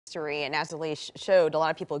And as the showed, a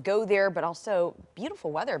lot of people go there, but also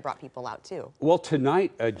beautiful weather brought people out too. Well,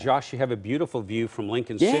 tonight, Josh, you have a beautiful view from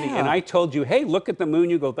Lincoln City. And I told you, hey, look at the moon.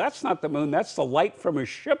 You go, that's not the moon. That's the light from a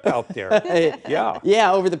ship out there.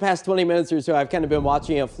 Yeah, over the past 20 minutes or so, I've kind of been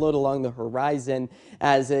watching it float along the horizon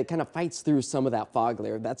as it kind of fights through some of that fog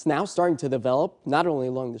layer that's now starting to develop, not only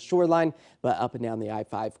along the shoreline, but up and down the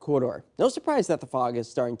I-5 corridor. No surprise that the fog is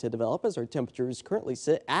starting to develop as our temperatures currently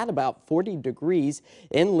sit at about 40 degrees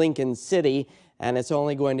in Lincoln City, and it's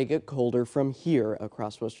only going to get colder from here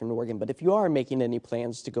across western Oregon. But if you are making any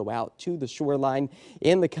plans to go out to the shoreline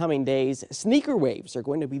in the coming days, sneaker waves are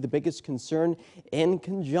going to be the biggest concern in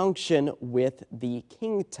conjunction with the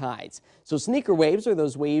king tides. So sneaker waves are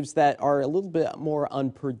those waves that are a little bit more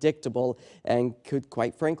unpredictable and could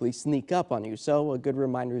quite frankly sneak up on you. So a good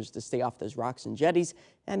reminder is to stay off those rocks and jetties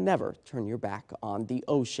and never turn your back on the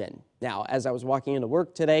ocean. Now, as I was walking into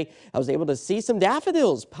work today, I was able to see some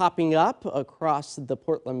daffodils popping up across the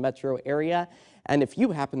Portland metro area. And if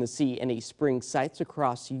you happen to see any spring sights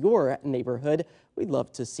across your neighborhood, we'd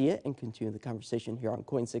love to see it and continue the conversation here on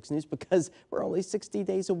Coin 6 News, because we're only 60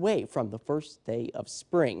 days away from the first day of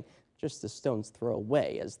spring, just a stone's throw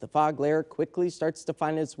away, as the fog layer quickly starts to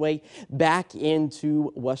find its way back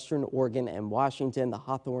into western Oregon and Washington, the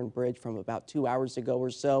Hawthorne Bridge from about 2 hours ago or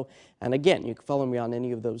so. And again, you can follow me on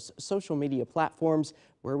any of those social media platforms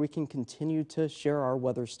where we can continue to share our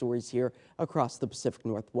weather stories here across the Pacific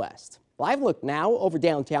Northwest. Live look now over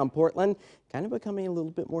downtown Portland, kind of becoming a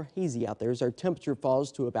little bit more hazy out there as our temperature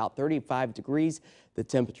falls to about 35 degrees. The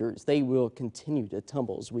temperatures, they will continue to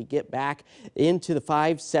tumble as we get back into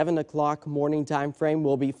the 7 o'clock morning time frame.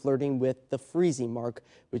 We'll be flirting with the freezing mark,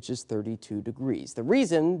 which is 32 degrees. The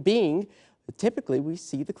reason being, typically we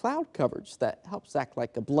see the cloud coverage that helps act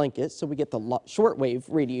like a blanket, so we get the shortwave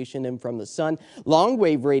radiation in from the sun. Long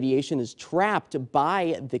wave radiation is trapped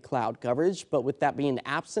by the cloud coverage, but with that being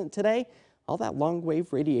absent today, all that long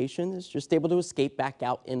wave radiation is just able to escape back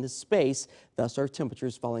out into space, thus our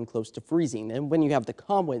temperatures falling close to freezing. And when you have the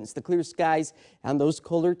calm winds, the clear skies, and those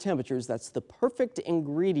colder temperatures, that's the perfect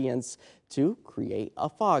ingredients to create a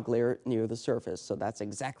fog layer near the surface. So that's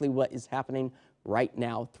exactly what is happening right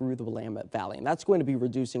now through the Willamette Valley. And that's going to be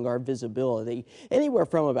reducing our visibility anywhere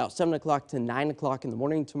from about 7 o'clock to 9 o'clock in the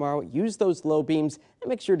morning tomorrow. Use those low beams and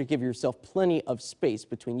make sure to give yourself plenty of space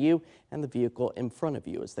between you and the vehicle in front of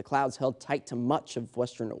you, as the clouds held tight to much of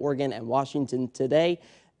western Oregon and Washington today.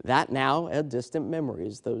 That now a distant memory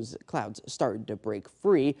as those clouds started to break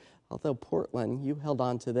free. Although Portland, you held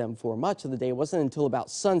on to them for much of the day. It wasn't until about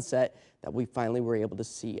sunset that we finally were able to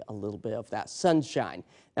see a little bit of that sunshine.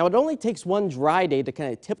 Now, it only takes one dry day to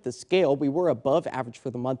kind of tip the scale. We were above average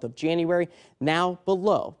for the month of January, now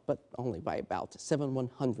below, but only by about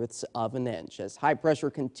 7/100ths of an inch. As high pressure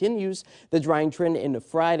continues the drying trend into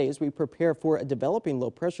Friday, as we prepare for a developing low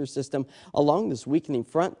pressure system along this weakening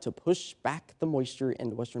front to push back the moisture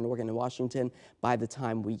into western Oregon and Washington by the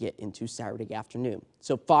time we get into Saturday afternoon.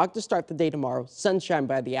 So fog to start the day tomorrow, sunshine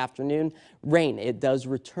by the afternoon, rain, it does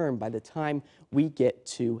return by the time we get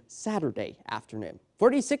to Saturday afternoon.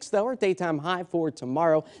 46 though, our daytime high for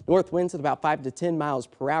tomorrow. North winds at about 5 to 10 miles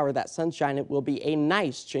per hour. That sunshine, it will be a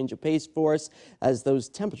nice change of pace for us as those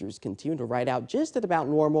temperatures continue to ride out just at about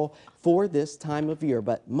normal for this time of year.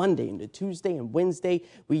 But Monday into Tuesday and Wednesday,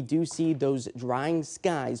 we do see those drying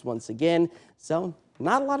skies once again. So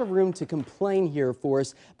not a lot of room to complain here for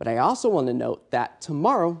us. But I also want to note that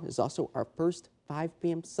tomorrow is also our first 5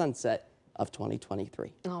 p.m. sunset of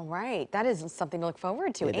 2023. All right. That is something to look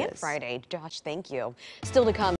forward to. It and is. Friday. Josh, thank you. Still to come.